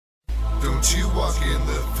Don't you walk in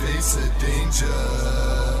the face of danger.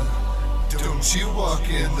 Don't you walk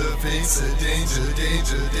in the face of danger,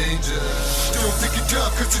 danger, danger. Don't think you're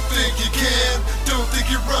tough cause you think you can. Don't think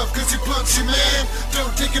you're rough cause you punch your man. Don't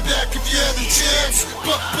take it back if you had the chance.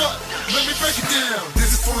 But, let me break it down.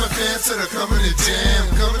 This is for my fans that are coming to jam.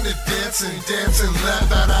 Coming to dance and laugh.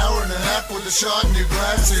 About an hour and a half with a shot in your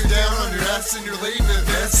glass. You're down on your ass and you're late in the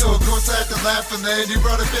dance. So go inside to laugh and then you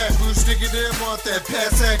brought it back. Blue stick it in, want that,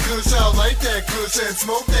 pass that kush. I'll light that kush and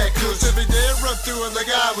smoke that kush. Every day I run through it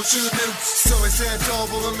like I was shooting. So I stand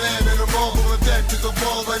tall, but a man in a mobile and back to the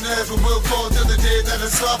wall. I never will fall till the day that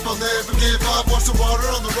I stop. I'll never give up. Wash the water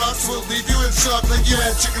on the rocks will leave you in shock like you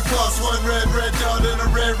had chicken pox. One red dot in a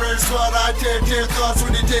rare spot. I tear thoughts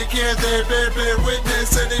when you take care there. Bear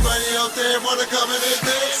witness. Anybody out there wanna come in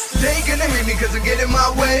this? They gonna hate me cause I'm getting my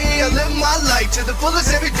way. I live my life to the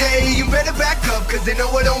fullest every day. You better back up cause they know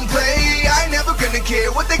I don't play. I ain't never gonna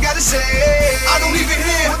care what they gotta say. I don't even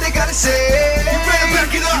hear what they gotta say. You better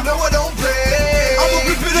back it up. You know I don't play. I'ma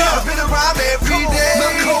rip it up. I've been around every day.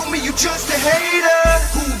 Look, call me, you just a hater.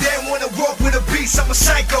 Who then wanna walk with a beast? I'm a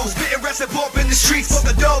psycho, spitting raps and bump in the streets. Fuck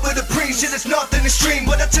a dog with a priest, shit is nothing extreme.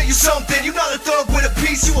 But I tell you something, you not a thug with a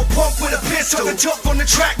piece. You a punk with a pistol. Talking tough on the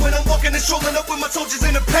track when I'm walking and strolling up with my soldiers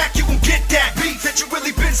in the pack. You won't get that beat that you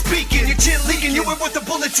really been speaking. Your chin leaking, you ain't worth a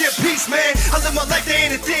bullet tip piece, man. I live my life to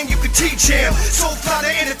anything you can teach him. So fly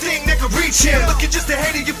to anything that can reach him. Look, you're just a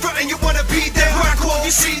hater, you front and you wanna be them. Rock all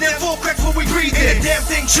you see, them full cracks when we breathe in. Ain't a damn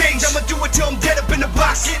thing changed, I'ma do it till I'm dead up in the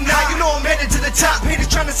box. Getting high, you know I'm headed to the top.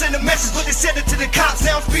 Haters trying to send a message, but they send it to the cops.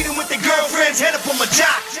 Now I'm speeding with their girlfriends, head up on my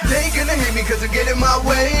jock. They gonna hate me cause I'm getting my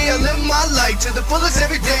way. I live my life to the fullest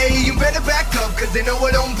every day. You better back up cause they know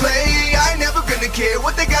I don't play. I ain't never gonna care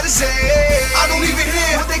what they gotta say. I don't even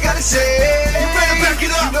hear what they gotta say. You better back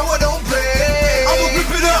it up. You know I don't play. I'ma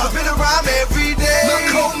rip it up. I've been around every day. Look,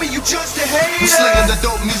 homie, you just a hater. I'm slinging the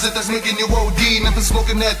dope music that's making you OD. Never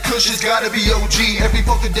smoking that kush, it's gotta be OG. Every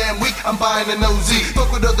fucking damn week, I'm buying an OZ.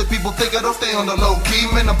 Fuck what other people think, I don't stay on the low key.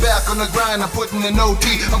 Man, I'm back on the grind, I'm putting in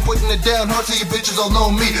OT. I'm putting it down hard so you bitches all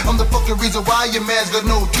know me. I'm the fucking reason why your man's got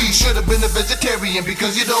no teeth. Should've been a vegetarian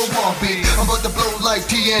because you don't want me. I'm about to blow like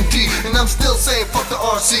TNT, and I'm still saying fuck the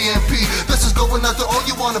RCMP. This is going out to all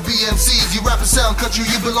you wanna be MCs. You rapping sound country,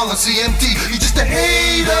 you belong on CMT. You just a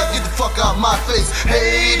hater, get the fuck out my face.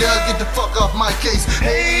 Hater, get the fuck off my case.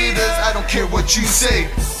 Haters, I don't care what you say.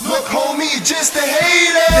 Look, homie, you just a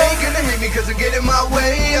hater. They gonna hate me cause I'm getting my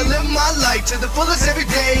way. I live my life to the fullest every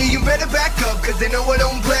day. You better back up cause they know I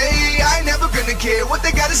don't play. I ain't never gonna care what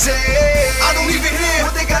they gotta say. I don't even hear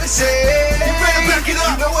what they gotta say. You better back it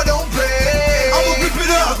up. You know I don't play. I'ma rip it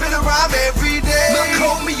up. I've been around every day. Look,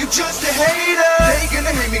 homie, you just a hater. They gonna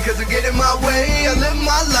hate me cause I'm getting my way. I live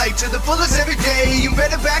my life to the fullest every day. You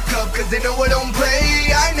better back up cause they know I don't play.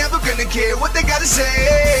 I ain't never gonna care what they gotta say.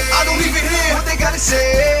 I don't even hear what they gotta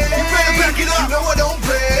say. You better back it up. You know I don't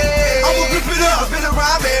play. I'ma rip it up. I've been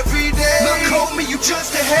around every day. Look, homie, you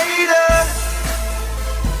just a